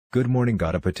Good morning,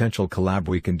 got a potential collab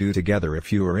we can do together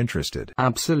if you are interested.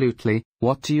 Absolutely.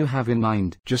 What do you have in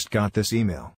mind? Just got this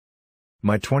email.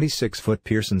 My 26-foot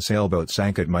Pearson sailboat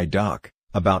sank at my dock,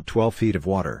 about 12 feet of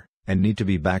water, and need to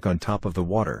be back on top of the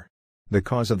water. The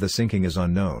cause of the sinking is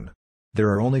unknown. There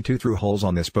are only 2 through holes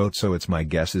on this boat, so it's my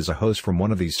guess is a hose from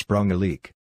one of these sprung a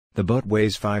leak. The boat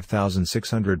weighs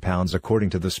 5,600 pounds according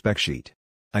to the spec sheet.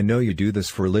 I know you do this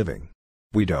for a living.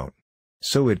 We don't.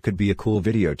 So it could be a cool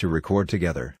video to record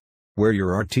together, where you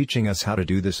are teaching us how to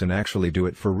do this and actually do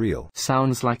it for real.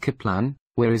 Sounds like a plan.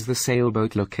 Where is the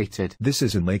sailboat located? This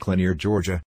is in Lake Lanier,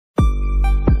 Georgia.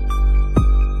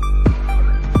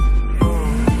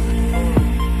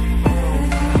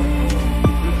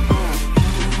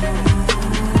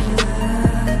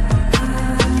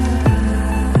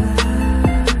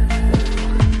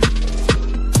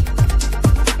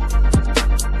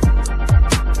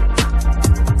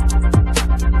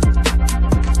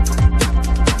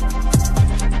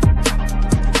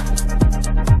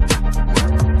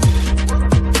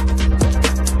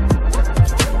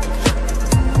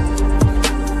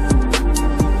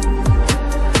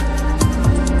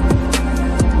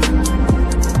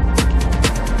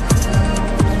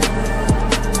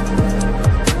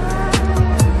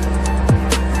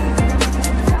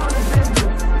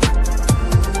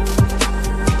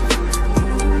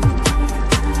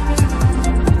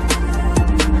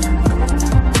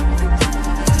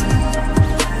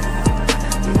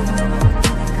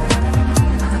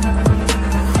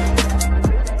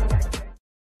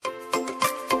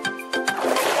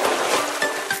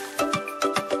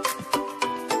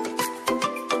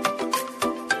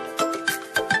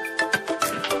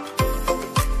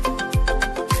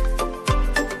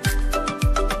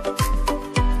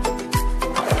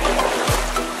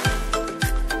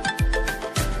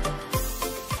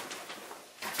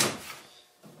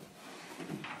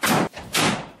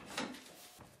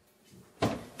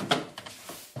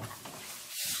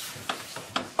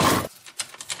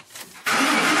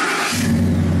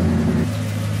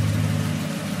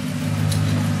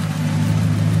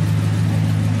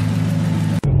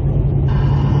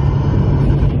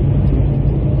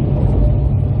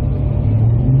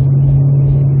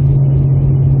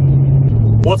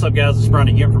 What's up, guys? It's Brian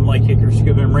again from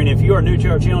LakeHickoryScuba and Marina. If you are new to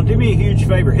our channel, do me a huge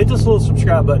favor, hit this little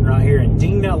subscribe button right here and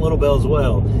ding that little bell as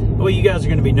well. That way you guys are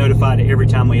going to be notified every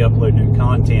time we upload new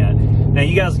content. Now,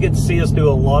 you guys get to see us do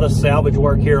a lot of salvage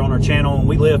work here on our channel, and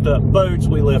we lift up boats,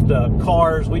 we lift up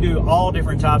cars, we do all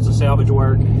different types of salvage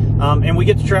work, and we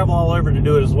get to travel all over to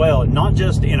do it as well. And not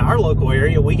just in our local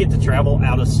area, we get to travel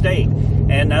out of state,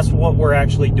 and that's what we're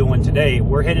actually doing today.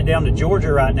 We're headed down to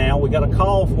Georgia right now. We got a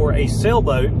call for a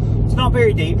sailboat. It's not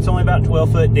very deep, it's only about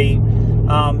 12 foot deep,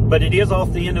 but it is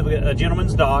off the end of a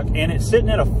gentleman's dock, and it's sitting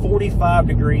at a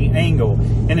 45-degree angle.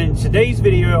 And in today's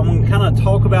video, I'm going to kind of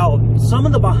talk about some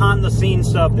of the behind-the-scenes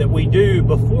stuff that we do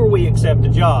before we accept a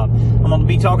job. I'm going to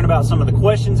be talking about some of the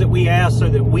questions that we ask so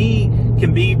that we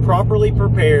can be properly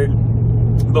prepared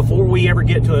before we ever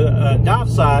get to a dive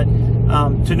site,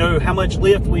 to know how much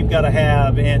lift we've got to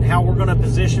have and how we're going to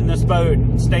position this boat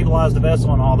and stabilize the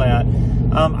vessel and all that.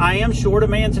 I am short a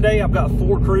man today. I've got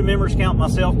 4 crew members, counting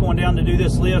myself, going down to do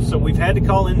this lift, so we've had to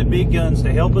call in the big guns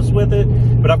to help us with it.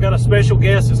 But I've got a special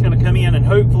guest that's going to come in, and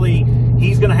hopefully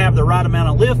he's going to have the right amount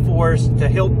of lift for us to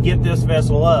help get this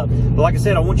vessel up. But like I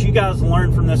said, I want you guys to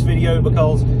learn from this video,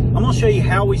 because I'm going to show you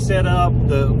how we set up,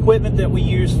 the equipment that we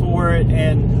use for it,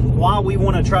 and why we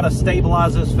want to try to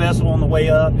stabilize this vessel on the way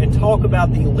up, and talk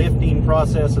about the lifting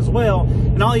process as well.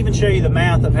 And I'll even show you the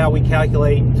math of how we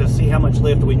calculate to see how much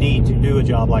lift we need to do a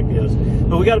job like this.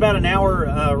 But we got about an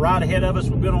hour ride ahead of us.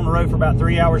 We've been on the road for about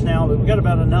 3 hours now, but we got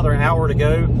about another hour to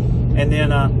go, and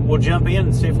then we'll jump in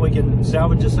and see if we can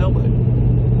salvage this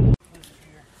sailboat.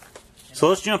 So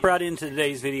let's jump right into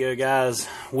today's video, guys.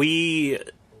 We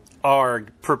are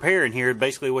preparing here.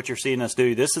 Basically what you're seeing us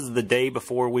do, this is the day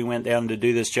before we went down to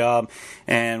do this job,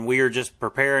 and we are just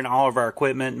preparing all of our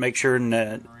equipment, make sure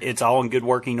that it's all in good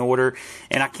working order.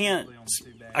 And I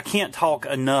can't talk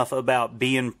enough about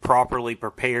being properly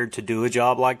prepared to do a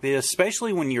job like this,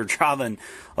 especially when you're driving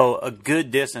a good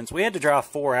distance. We had to drive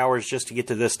 4 hours just to get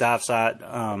to this dive site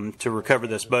to recover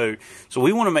this boat. So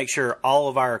we want to make sure all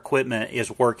of our equipment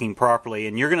is working properly.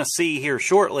 And you're going to see here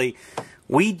shortly,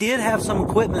 we did have some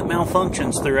equipment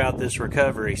malfunctions throughout this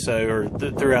recovery,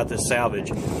 throughout this salvage.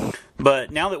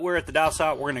 But now that we're at the dive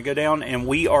site, we're going to go down and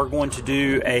we are going to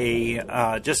do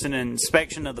a just an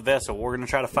inspection of the vessel. We're going to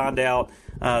try to find out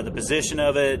the position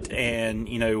of it and,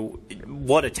 you know,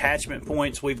 what attachment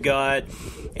points we've got.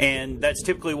 And that's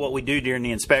typically what we do during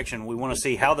the inspection. We want to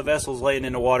see how the vessel's laying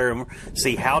in the water and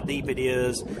see how deep it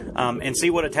is, and see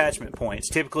what attachment points.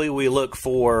 Typically we look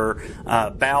for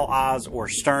bow eyes or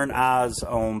stern eyes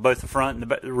on both the front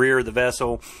and the rear of the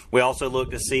vessel. We also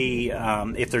look to see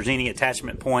if there's any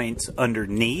attachment points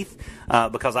underneath,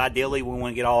 because ideally we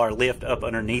want to get all our lift up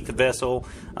underneath the vessel,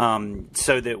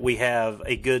 so that we have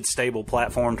a good stable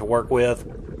platform to work with.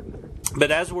 But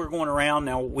as we're going around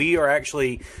now, we are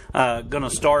actually going to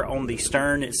start on the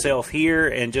stern itself here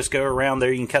and just go around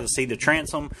there. You can kind of see the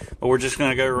transom, but we're just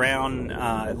going to go around,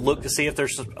 look to see if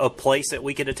there's a place that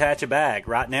we could attach a bag.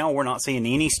 Right now, we're not seeing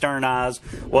any stern eyes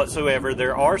whatsoever.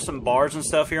 There are some bars and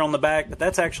stuff here on the back, but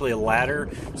that's actually a ladder.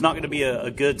 It's not going to be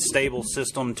a good, stable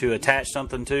system to attach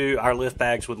something to. Our lift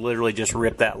bags would literally just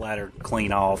rip that ladder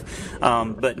clean off.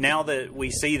 But now that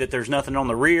we see that there's nothing on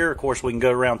the rear, of course, we can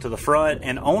go around to the front.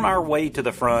 And on our way to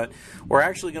the front, we're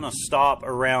actually going to stop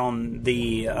around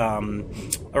the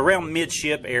around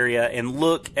midship area and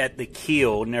look at the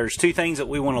keel. And there's two things that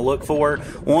we want to look for.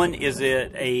 One, is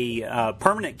it a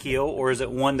permanent keel, or is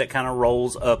it one that kind of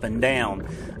rolls up and down?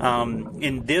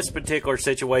 In this particular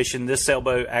situation, this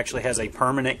sailboat actually has a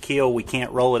permanent keel. We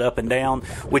can't roll it up and down,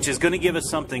 which is going to give us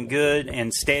something good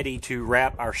and steady to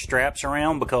wrap our straps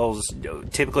around, because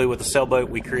typically with a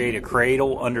sailboat we create a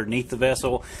cradle underneath the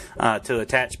vessel to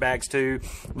attach bags to.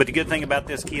 But the good thing about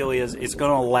this keel is it's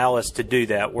going to allow us to do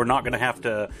that. We're not going to have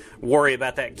to worry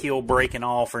about that keel breaking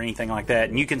off or anything like that,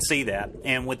 and you can see that.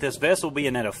 And with this vessel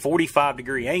being at a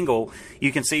 45-degree angle,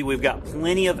 you can see we've got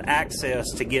plenty of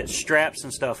access to get straps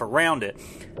and stuff around it.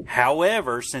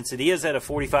 However, since it is at a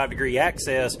 45-degree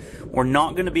access, we're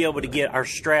not going to be able to get our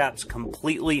straps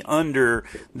completely under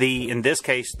the, in this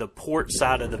case, the port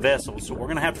side of the vessel. So we're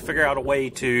going to have to figure out a way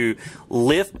to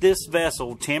lift this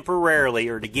vessel temporarily,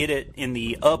 or to get it in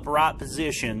the upright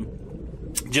position,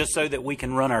 just so that we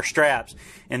can run our straps.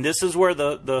 And this is where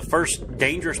the first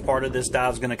dangerous part of this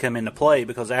dive is going to come into play,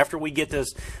 because after we get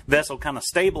this vessel kind of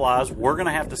stabilized, we're going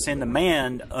to have to send a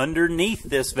man underneath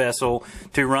this vessel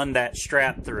to run that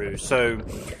strap through. So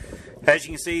as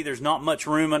you can see, there's not much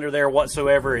room under there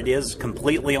whatsoever. It is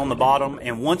completely on the bottom,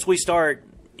 and once we start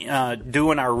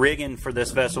doing our rigging for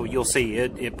this vessel, you'll see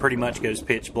it pretty much goes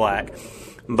pitch black.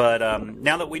 But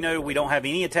now that we know we don't have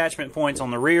any attachment points on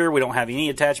the rear, we don't have any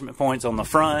attachment points on the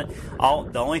front,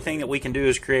 the only thing that we can do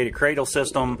is create a cradle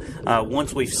system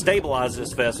once we've stabilized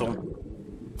this vessel,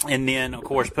 and then of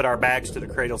course put our bags to the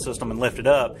cradle system and lift it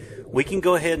up. We can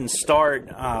go ahead and start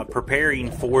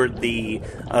preparing for the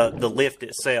lift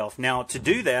itself. Now, to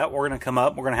do that, we're going to come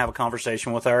up, we're going to have a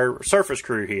conversation with our surface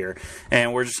crew here,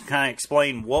 and we're just kind of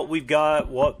explain what we've got,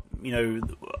 what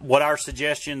our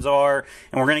suggestions are,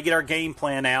 and we're going to get our game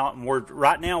plan out. And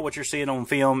right now what you're seeing on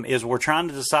film is we're trying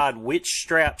to decide which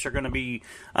straps are going to be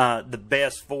the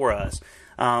best for us.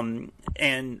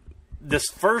 And this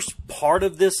first part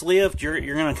of this lift, you're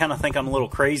going to kind of think I'm a little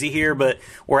crazy here, but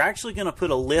we're actually going to put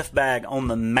a lift bag on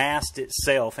the mast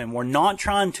itself, and we're not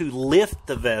trying to lift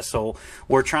the vessel,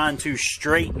 we're trying to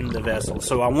straighten the vessel.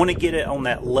 So I want to get it on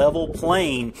that level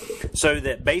plane so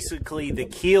that basically the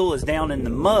keel is down in the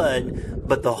mud,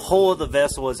 but the whole of the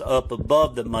vessel is up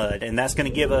above the mud, and that's going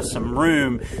to give us some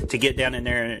room to get down in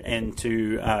there and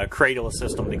to cradle a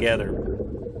system together.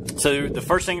 So the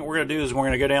first thing that we're going to do is we're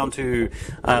going to go down to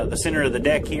the center of the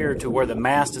deck here, to where the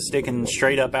mast is sticking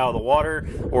straight up out of the water,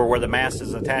 or where the mast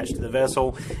is attached to the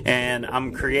vessel, and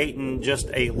I'm creating just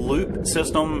a loop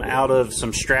system out of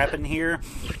some strapping here,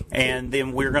 and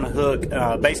then we're going to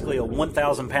hook basically a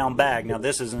 1,000-pound bag. Now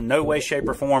this is in no way, shape,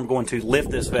 or form going to lift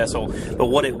this vessel, but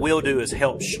what it will do is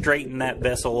help straighten that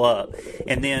vessel up.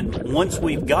 And then once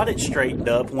we've got it straightened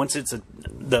up, once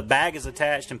the bag is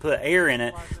attached and put air in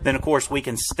it, then of course we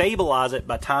can stabilize it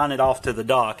by tying it off to the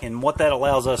dock. And what that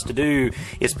allows us to do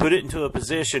is put it into a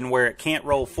position where it can't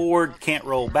roll forward, can't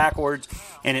roll backwards,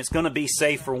 and it's going to be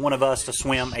safe for one of us to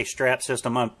swim a strap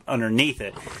system up underneath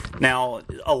it. Now,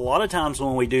 a lot of times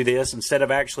when we do this, instead of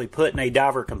actually putting a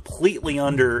diver completely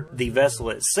under the vessel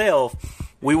itself,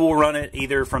 we will run it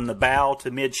either from the bow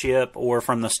to midship or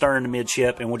from the stern to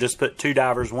midship, and we'll just put two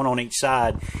divers, one on each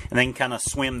side, and then kind of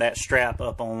swim that strap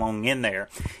up along in there.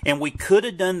 And we could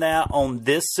have done that on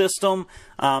this system.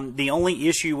 The only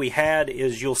issue we had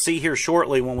is, you'll see here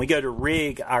shortly when we go to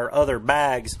rig our other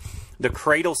bags, the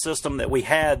cradle system that we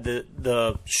had,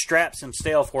 the straps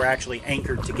themselves were actually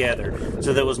anchored together.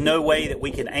 So there was no way that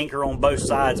we could anchor on both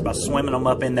sides by swimming them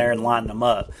up in there and lining them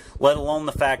up, let alone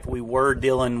the fact we were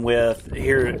dealing with,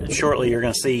 here shortly you're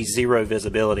going to see, zero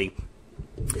visibility.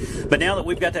 But now that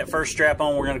we've got that first strap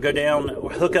on, we're going to go down,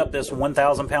 hook up this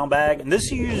 1,000-pound bag, and this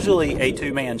is usually a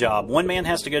two-man job. One man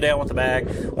has to go down with the bag,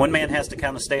 one man has to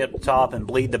kind of stay at the top and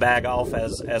bleed the bag off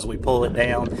as we pull it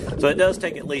down. So it does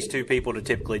take at least two people to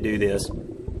typically do this.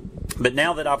 But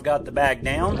now that I've got the bag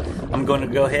down, I'm going to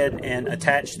go ahead and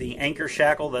attach the anchor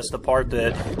shackle. That's the part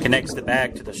that connects the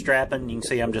bag to the strapping. You can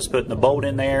see I'm just putting the bolt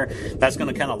in there. That's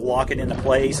going to kind of lock it into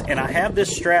place. And I have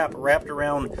this strap wrapped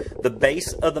around the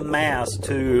base of the mast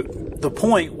to the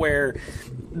point where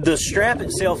the strap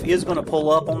itself is going to pull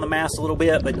up on the mast a little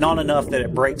bit, but not enough that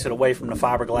it breaks it away from the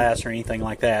fiberglass or anything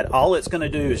like that. All it's going to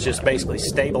do is just basically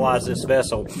stabilize this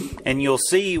vessel. And you'll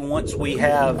see once we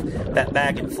have that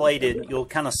bag inflated, you'll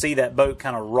kind of see that boat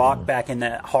kind of rock back in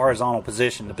that horizontal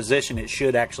position, the position it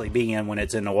should actually be in when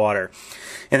it's in the water.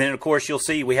 And then, of course, you'll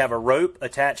see we have a rope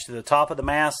attached to the top of the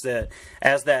mast that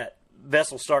as that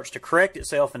vessel starts to correct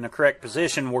itself in the correct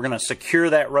position, we're going to secure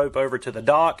that rope over to the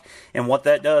dock, and what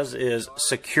that does is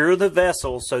secure the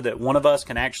vessel so that one of us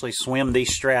can actually swim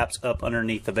these straps up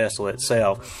underneath the vessel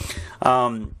itself.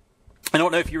 I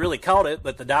don't know if you really caught it,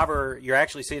 but the diver, you're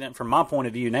actually seeing it from my point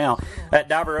of view now. That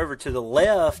diver over to the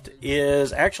left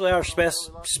is actually our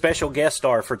special guest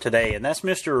star for today, and that's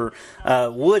Mr.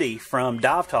 Woody from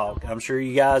Dive Talk. I'm sure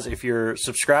you guys, if you're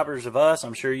subscribers of us,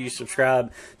 I'm sure you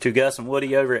subscribe to Gus and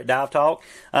Woody over at Dive Talk.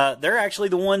 They're actually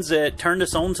the ones that turned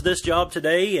us on to this job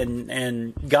today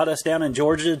and got us down in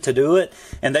Georgia to do it,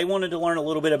 and they wanted to learn a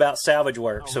little bit about salvage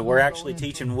work, so we're actually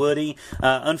teaching Woody.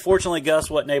 Unfortunately, Gus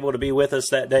wasn't able to be with us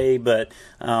that day, but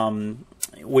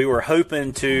we were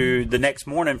hoping to, the next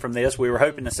morning from this, we were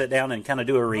hoping to sit down and kind of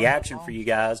do a reaction for you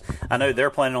guys. I know they're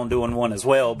planning on doing one as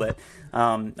well, but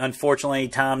unfortunately,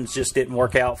 times just didn't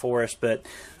work out for us. But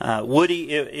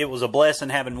Woody, it was a blessing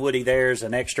having Woody there as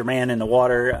an extra man in the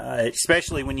water,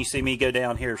 especially when you see me go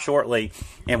down here shortly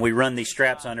and we run these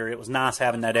straps under. It was nice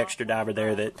having that extra diver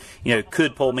there that, you know,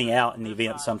 could pull me out in the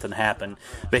event something happened.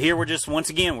 But here we're just, once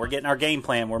again, we're getting our game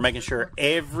plan. We're making sure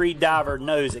every diver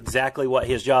knows exactly what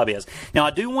his job is. Now,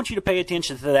 I do want you to pay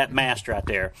attention to that mast right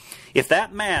there. If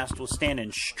that mast was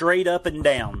standing straight up and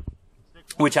down,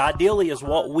 which ideally is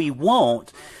what we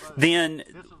want, then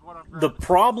the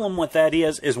problem with that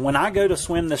is when I go to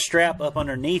swim the strap up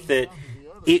underneath it,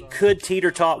 it could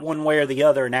teeter-tot one way or the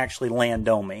other and actually land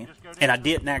on me. And I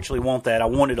didn't actually want that. I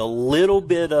wanted a little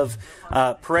bit of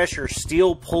pressure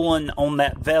still pulling on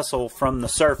that vessel from the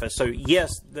surface. So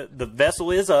yes, the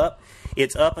vessel is up.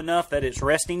 It's up enough that it's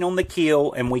resting on the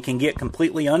keel and we can get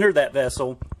completely under that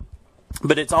vessel.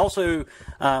 But it's also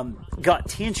got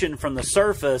tension from the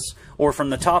surface or from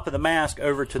the top of the mast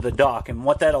over to the dock. And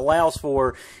what that allows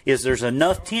for is there's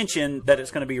enough tension that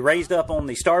it's going to be raised up on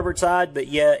the starboard side, but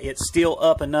yet it's still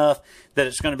up enough that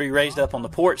it's going to be raised up on the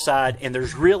port side. And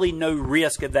there's really no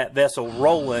risk of that vessel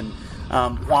rolling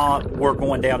while we're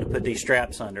going down to put these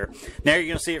straps under. Now you're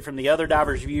going to see it from the other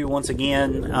diver's view once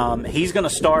again. He's going to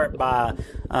start by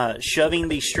shoving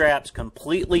these straps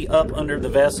completely up under the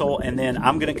vessel, and then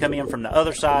I'm going to come in from the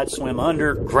other side, swim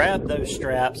under, grab those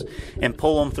straps, and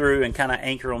pull them through and kind of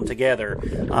anchor them together.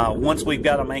 Once we've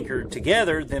got them anchored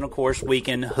together, then of course we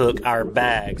can hook our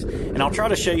bags. And I'll try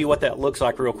to show you what that looks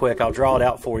like real quick. I'll draw it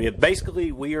out for you.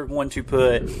 Basically, we are going to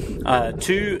put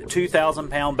two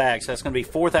 2,000-pound bags. So that's going to be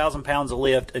 4,000 pounds of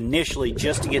lift initially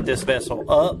just to get this vessel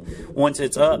up. Once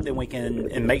it's up, then we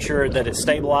can and make sure that it's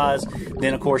stabilized.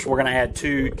 Then, of course, we're going to add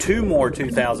two more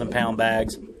 2,000-pound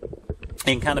bags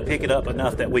and kind of pick it up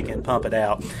enough that we can pump it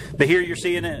out. But here you're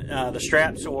seeing it, the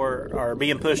straps are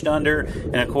being pushed under,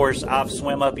 and of course I've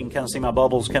swim up. You can kind of see my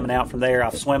bubbles coming out from there.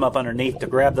 I've swim up underneath to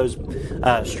grab those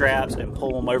straps and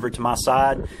pull them over to my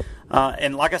side.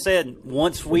 And like I said,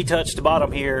 once we touch the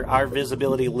bottom here, our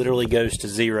visibility literally goes to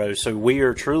zero. So we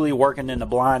are truly working in the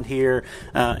blind here.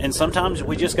 And sometimes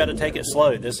we just got to take it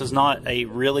slow. This is not a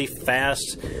really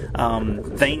fast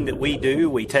thing that we do.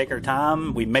 We take our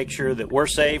time. We make sure that we're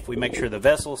safe. We make sure the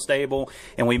vessel is stable.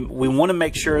 And we want to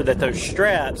make sure that those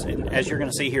straps, and as you're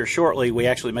going to see here shortly, we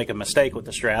actually make a mistake with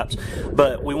the straps.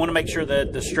 But we want to make sure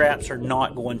that the straps are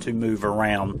not going to move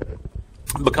around.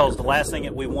 Because the last thing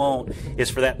that we want is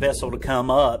for that vessel to come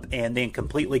up and then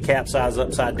completely capsize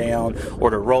upside down or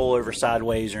to roll over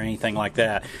sideways or anything like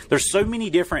that. There's so many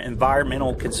different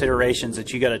environmental considerations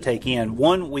that you got to take in.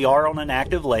 One, we are on an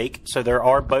active lake, so there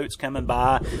are boats coming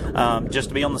by. Just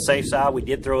to be on the safe side, we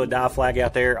did throw a dive flag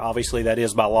out there. Obviously, that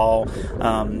is by law.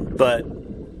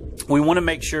 But we want to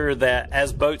make sure that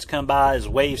as boats come by, as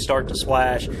waves start to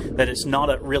splash, that it's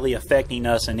not really affecting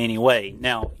us in any way.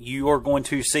 Now, you are going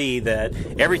to see that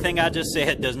everything I just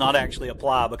said does not actually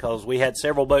apply, because we had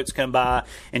several boats come by,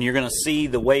 and you're going to see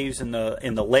the waves in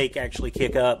the lake actually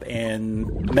kick up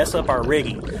and mess up our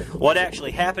rigging. What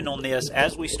actually happened on this,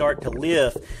 as we start to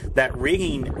lift, that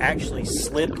rigging actually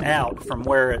slipped out from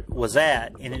where it was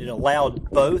at, and it allowed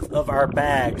both of our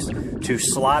bags to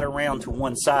slide around to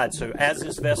one side. So as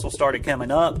this vessel started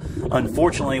coming up,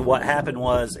 unfortunately what happened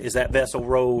is that vessel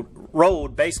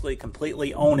rolled basically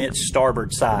completely on its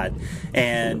starboard side,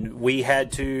 and we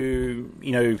had to,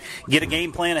 you know, get a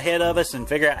game plan ahead of us and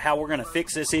figure out how we're going to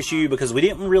fix this issue, because we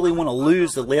didn't really want to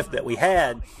lose the lift that we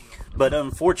had. But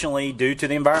unfortunately, due to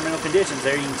the environmental conditions,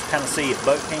 there you can kind of see a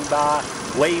boat came by,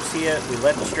 waves hit, we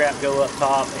let the strap go up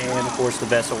top, and of course the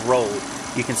vessel rolled.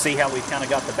 You can see how we've kind of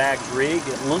got the bags rigged.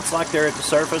 It looks like they're at the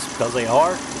surface because they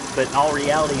are, but in all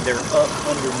reality, they're up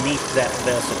underneath that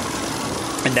vessel.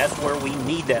 And that's where we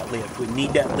need that lift. We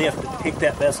need that lift to pick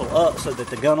that vessel up so that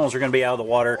the gunnels are going to be out of the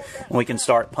water and we can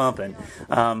start pumping.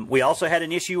 We also had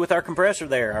an issue with our compressor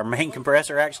there. Our main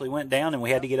compressor actually went down, and we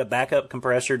had to get a backup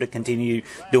compressor to continue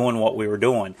doing what we were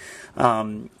doing. So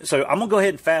I'm going to go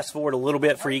ahead and fast forward a little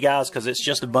bit for you guys, because it's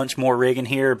just a bunch more rigging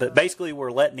here. But basically,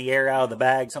 we're letting the air out of the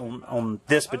bags on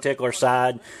this particular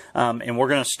side, and we're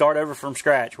going to start over from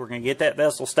scratch. We're going to get that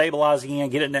vessel stabilized again,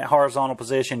 get it in that horizontal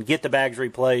position, get the bags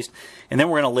replaced, and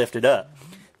then we're going to lift it up.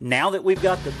 Now that we've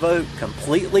got the boat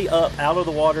completely up out of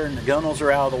the water and the gunnels are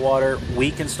out of the water,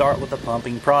 we can start with the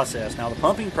pumping process. Now, the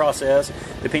pumping process,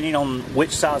 depending on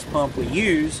which size pump we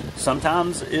use,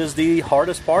 sometimes is the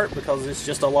hardest part, because it's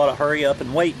just a lot of hurry up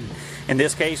and waiting. In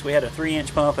this case, we had a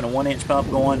 3-inch pump and a 1-inch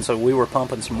pump going, so we were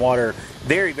pumping some water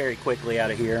very, very quickly out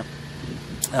of here.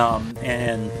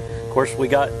 And of course, we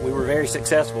were very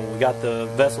successful. We got the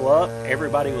vessel up,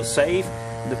 everybody was safe.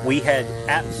 We had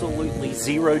absolutely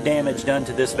zero damage done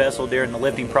to this vessel during the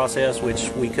lifting process, which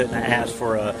we couldn't have asked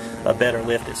for a better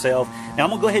lift itself. Now,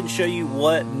 I'm going to go ahead and show you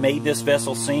what made this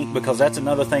vessel sink, because that's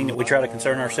another thing that we try to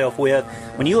concern ourselves with.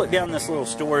 When you look down this little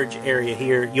storage area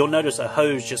here, you'll notice a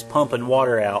hose just pumping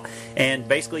water out. And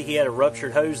basically, he had a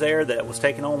ruptured hose there that was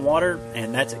taking on water,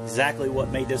 and that's exactly what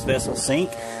made this vessel sink.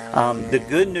 The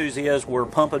good news is we're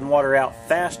pumping water out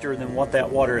faster than what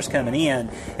that water is coming in,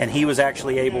 and he was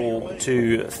actually able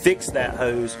to fix that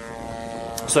hose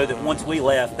so that once we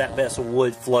left, that vessel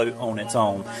would float on its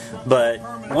own. But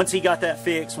once he got that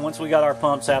fixed, once we got our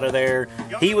pumps out of there,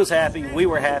 he was happy, we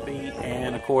were happy,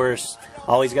 and of course,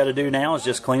 all he's got to do now is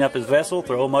just clean up his vessel,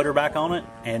 throw a motor back on it,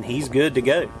 and he's good to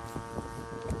go.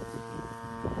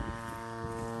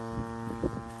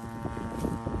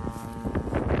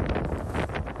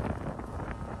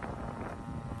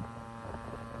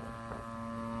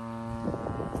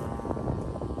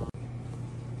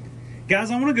 Guys,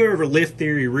 I want to go over lift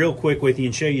theory real quick with you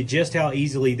and show you just how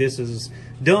easily this is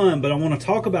done, but I want to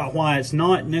talk about why it's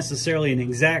not necessarily an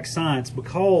exact science,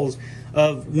 because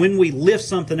of when we lift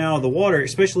something out of the water,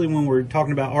 especially when we're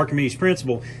talking about Archimedes'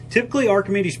 principle. Typically,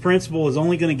 Archimedes' principle is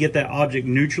only going to get that object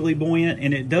neutrally buoyant,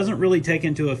 and it doesn't really take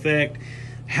into effect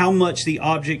how much the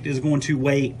object is going to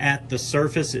weigh at the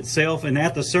surface itself, and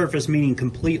at the surface meaning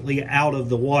completely out of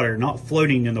the water, not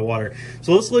floating in the water.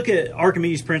 So let's look at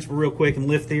Archimedes' principle real quick in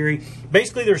lift theory.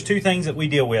 Basically, there's two things that we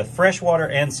deal with: freshwater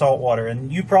and saltwater. And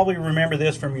you probably remember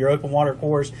this from your open water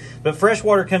course, but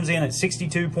freshwater comes in at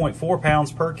 62.4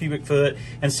 pounds per cubic foot,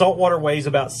 and saltwater weighs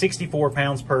about 64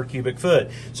 pounds per cubic foot.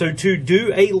 So to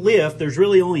do a lift, there's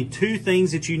really only two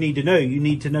things that you need to know. You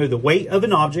need to know the weight of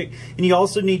an object, and you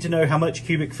also need to know how much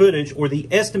cubic footage, or the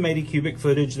estimated cubic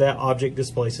footage, that object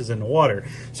displaces in the water.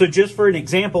 So just for an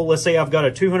example, let's say I've got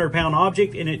a 200-pound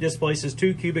object and it displaces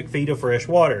 2 cubic feet of fresh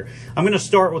water. I'm going to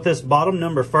start with this bottom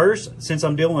number first. Since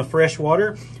I'm dealing with fresh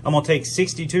water, I'm going to take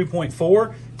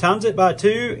 62.4, times it by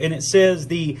 2, and it says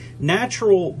the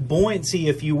natural buoyancy,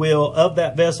 if you will, of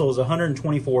that vessel is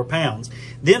 124 pounds.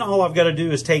 Then all I've got to do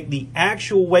is take the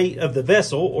actual weight of the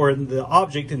vessel, or the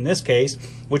object in this case,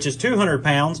 which is 200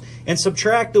 pounds, and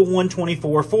subtract the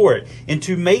 124 for it. And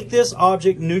to make this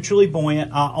object neutrally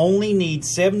buoyant, I only need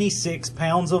 76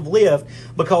 pounds of lift,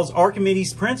 because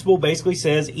Archimedes' principle basically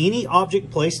says any object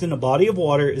placed in a body of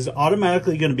water is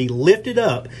automatically going to be lifted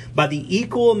up by the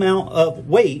equal amount of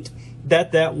weight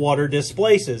that water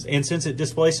displaces. And since it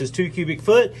displaces 2 cubic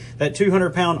foot, that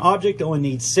 200-pound object only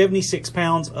needs 76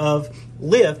 pounds of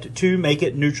lift to make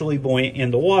it neutrally buoyant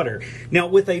in the water. Now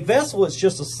with a vessel, it's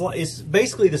just it's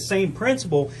basically the same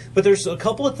principle, but there's a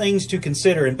couple of things to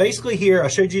consider. And basically here, I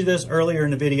showed you this earlier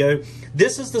in the video.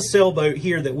 This is the sailboat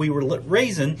here that we were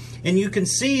raising, and you can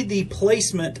see the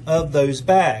placement of those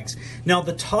bags. Now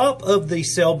the top of the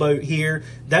sailboat here,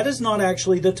 that is not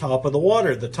actually the top of the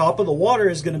water. The top of the water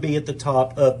is going to be at the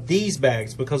top of these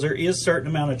bags, because there is a certain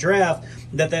amount of draft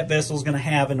that vessel is going to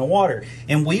have in the water.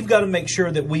 And we've got to make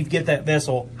sure that we get that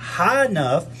vessel high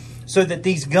enough so that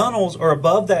these gunnels are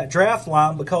above that draft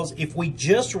line, because if we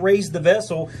just raise the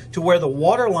vessel to where the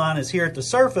water line is here at the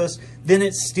surface, then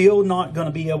it's still not going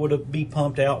to be able to be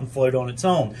pumped out and float on its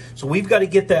own. So we've got to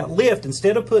get that lift.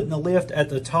 Instead of putting the lift at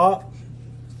the top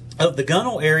of the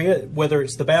gunnel area, whether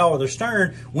it's the bow or the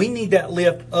stern, we need that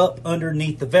lift up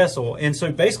underneath the vessel. And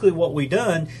so basically what we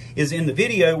done is, in the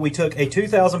video, we took a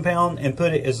 2,000 pound and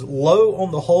put it as low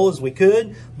on the hull as we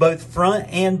could, both front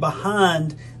and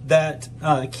behind that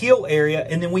keel area,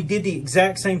 and then we did the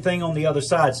exact same thing on the other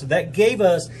side. So that gave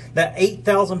us that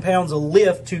 8,000 pounds of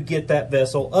lift to get that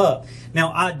vessel up.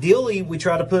 Now ideally we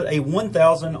try to put a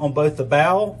 1,000 on both the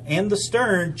bow and the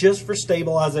stern just for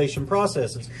stabilization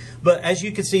processes. But as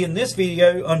you can see in this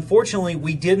video, unfortunately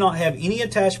we did not have any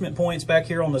attachment points back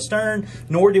here on the stern,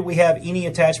 nor did we have any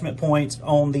attachment points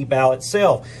on the bow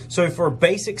itself. So for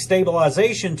basic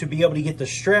stabilization, to be able to get the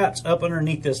straps up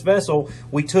underneath this vessel,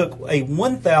 we took a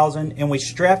 1,000 and we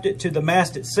strapped it to the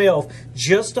mast itself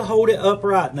just to hold it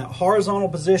upright in that horizontal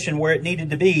position where it needed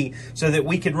to be, so that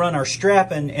we could run our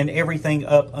strapping and everything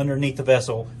up underneath the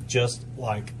vessel just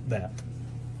like that.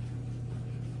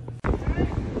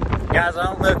 Guys, I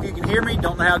don't know if you can hear me,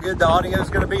 don't know how good the audio is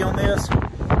going to be on this,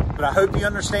 but I hope you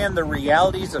understand the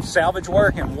realities of salvage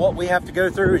work and what we have to go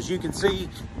through. As you can see,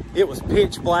 it was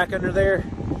pitch black under there.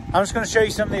 I'm just going to show you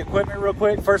some of the equipment real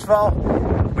quick. First of all,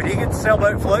 we did get the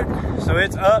sailboat floating, so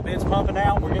it's up, it's pumping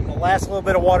out. We're getting the last little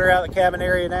bit of water out of the cabin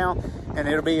area now, and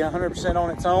it'll be 100%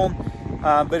 on its own.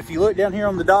 But if you look down here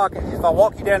on the dock, if I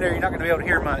walk you down there, you're not going to be able to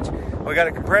hear much. We got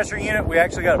a compressor unit. We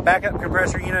actually got a backup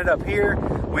compressor unit up here.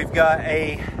 We've got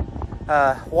a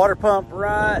water pump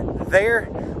right there.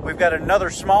 We've got another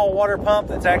small water pump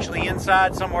that's actually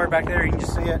inside somewhere back there. You can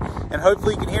just see it. And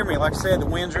hopefully you can hear me. Like I said, the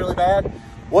wind's really bad.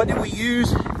 What did we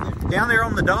use? Down there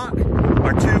on the dock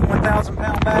are 2 1,000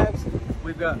 pound bags.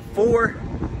 We've got 4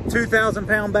 2,000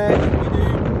 pound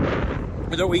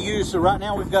bags that we use. So right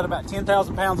now we've got about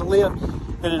 10,000 pounds of lift.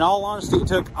 And in all honesty, it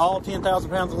took all 10,000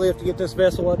 pounds of lift to get this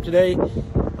vessel up today.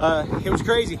 It was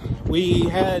crazy. We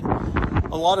had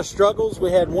a lot of struggles.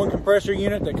 We had one compressor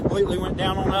unit that completely went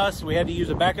down on us. We had to use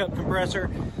a backup compressor,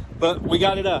 but we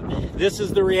got it up. This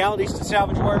is the realities to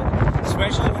salvage work,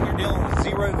 especially when you're dealing with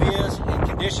zero viz and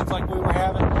conditions like we were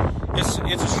having.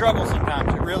 It's a struggle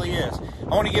sometimes, it really is.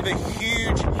 I want to give a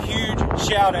huge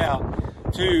shout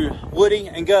out to Woody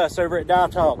and Gus over at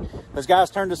Dive Talk. Those guys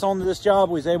turned us on to this job.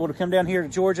 We was able to come down here to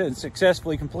Georgia and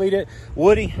successfully complete it.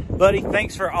 Woody, buddy,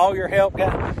 thanks for all your help.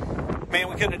 Man,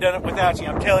 we couldn't have done it without you.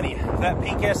 I'm telling you, that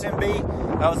pink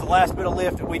SMB, that was the last bit of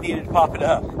lift that we needed to pop it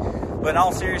up. But in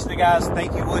all seriousness, guys,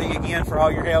 thank you, Woody, again for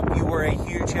all your help. You were a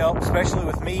huge help, especially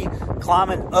with me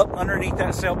climbing up underneath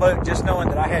that sailboat, just knowing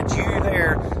that I had you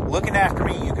there looking after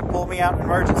me. You could pull me out in an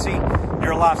emergency.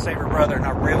 You're a lifesaver, brother, and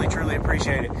I really, truly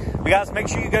appreciate it. But guys, make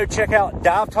sure you go check out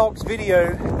Dive Talk's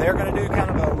video. They're going to do kind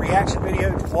of a reaction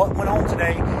video to what went on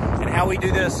today and how we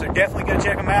do this. So definitely go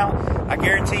check them out. I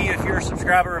guarantee you, if you're a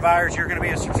subscriber of ours, you're going to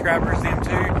be a subscriber as them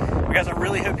too. But guys, I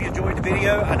really hope you enjoyed the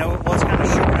video. I know it was kind of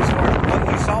short as far as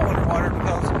what you saw underwater,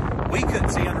 because we couldn't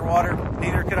see underwater,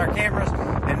 neither could our cameras,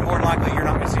 and more than likely you're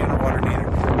not going to see underwater neither.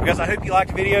 Because I hope you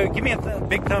liked the video. Give me a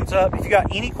big thumbs up. If you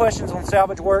got any questions on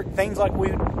salvage work, things like we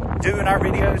do in our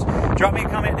videos, drop me a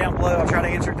comment down below. I'll try to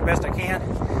answer it the best I can.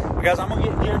 But guys, I'm going to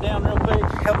get geared down real quick,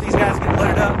 help these guys get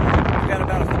loaded up. We've got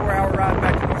about a 4-hour ride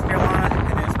back to North Carolina,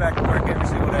 and then it's back to work every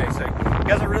single day. So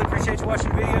guys, I really appreciate you watching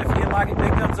the video. If you did like it,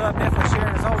 big thumbs up, definitely share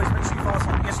it. As always, make sure you follow us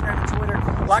on Instagram and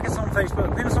Twitter, like us on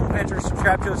Facebook, pin us on Pinterest,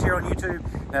 subscribe to us here on YouTube.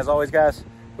 And as always, guys,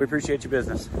 we appreciate your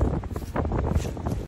business.